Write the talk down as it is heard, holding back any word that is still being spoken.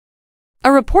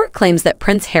A report claims that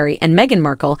Prince Harry and Meghan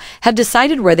Markle have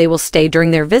decided where they will stay during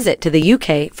their visit to the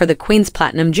UK for the Queen's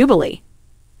Platinum Jubilee.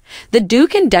 The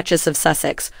Duke and Duchess of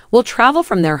Sussex will travel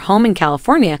from their home in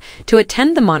California to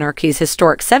attend the monarchy's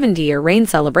historic 70-year reign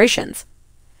celebrations.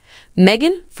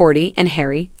 Meghan, 40, and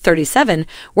Harry, 37,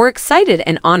 were excited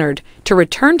and honored to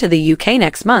return to the UK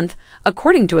next month,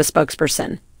 according to a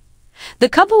spokesperson. The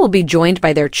couple will be joined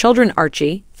by their children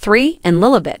Archie, 3, and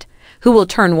Lilibet, who will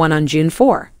turn 1 on June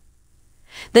 4.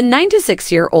 The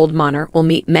 96-year-old monarch will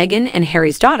meet Meghan and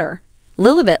Harry's daughter,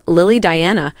 Lilibet Lily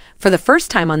Diana, for the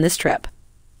first time on this trip.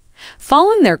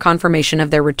 Following their confirmation of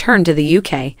their return to the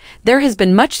UK, there has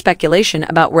been much speculation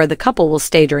about where the couple will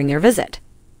stay during their visit.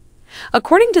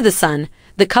 According to The Sun,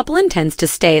 the couple intends to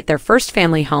stay at their first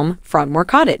family home, Frogmore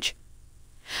Cottage.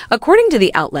 According to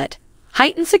the outlet,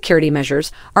 heightened security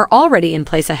measures are already in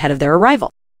place ahead of their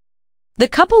arrival. The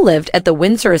couple lived at the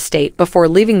Windsor estate before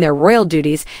leaving their royal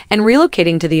duties and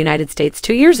relocating to the United States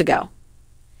 2 years ago.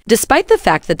 Despite the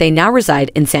fact that they now reside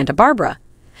in Santa Barbara,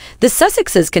 the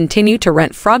Sussexes continue to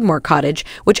rent Frogmore Cottage,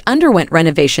 which underwent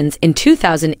renovations in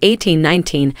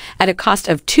 2018-19 at a cost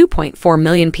of $2.4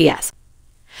 million PS.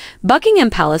 Buckingham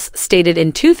Palace stated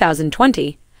in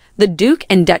 2020, the Duke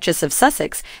and Duchess of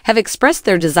Sussex have expressed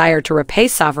their desire to repay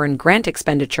sovereign grant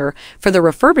expenditure for the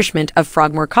refurbishment of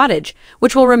Frogmore Cottage,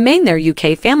 which will remain their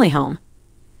UK family home.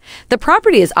 The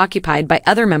property is occupied by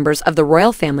other members of the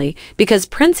royal family because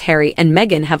Prince Harry and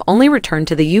Meghan have only returned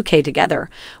to the UK together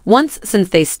once since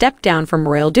they stepped down from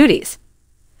royal duties.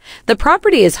 The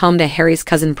property is home to Harry's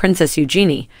cousin Princess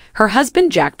Eugenie, her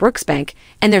husband Jack Brooksbank,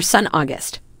 and their son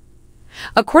August.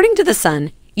 According to The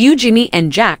Sun, Eugenie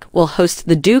and Jack will host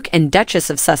the Duke and Duchess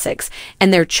of Sussex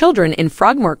and their children in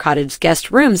Frogmore Cottage guest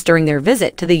rooms during their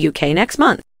visit to the UK next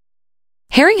month.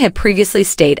 Harry had previously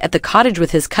stayed at the cottage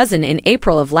with his cousin in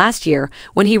April of last year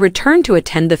when he returned to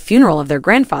attend the funeral of their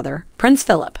grandfather, Prince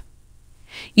Philip.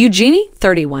 Eugenie,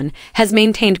 31, has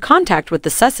maintained contact with the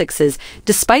Sussexes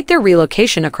despite their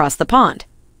relocation across the pond.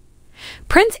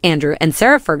 Prince Andrew and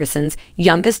Sarah Ferguson's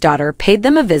youngest daughter paid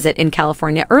them a visit in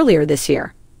California earlier this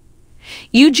year.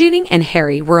 Eugenie and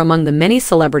Harry were among the many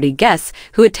celebrity guests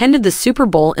who attended the Super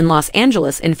Bowl in Los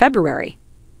Angeles in February.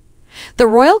 The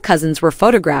royal cousins were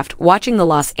photographed watching the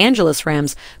Los Angeles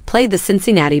Rams play the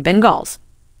Cincinnati Bengals.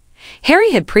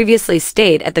 Harry had previously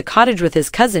stayed at the cottage with his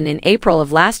cousin in April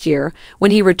of last year when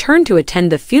he returned to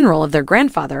attend the funeral of their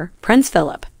grandfather, Prince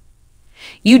Philip.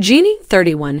 Eugenie,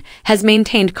 31, has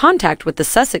maintained contact with the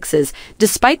Sussexes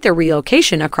despite their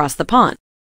relocation across the pond.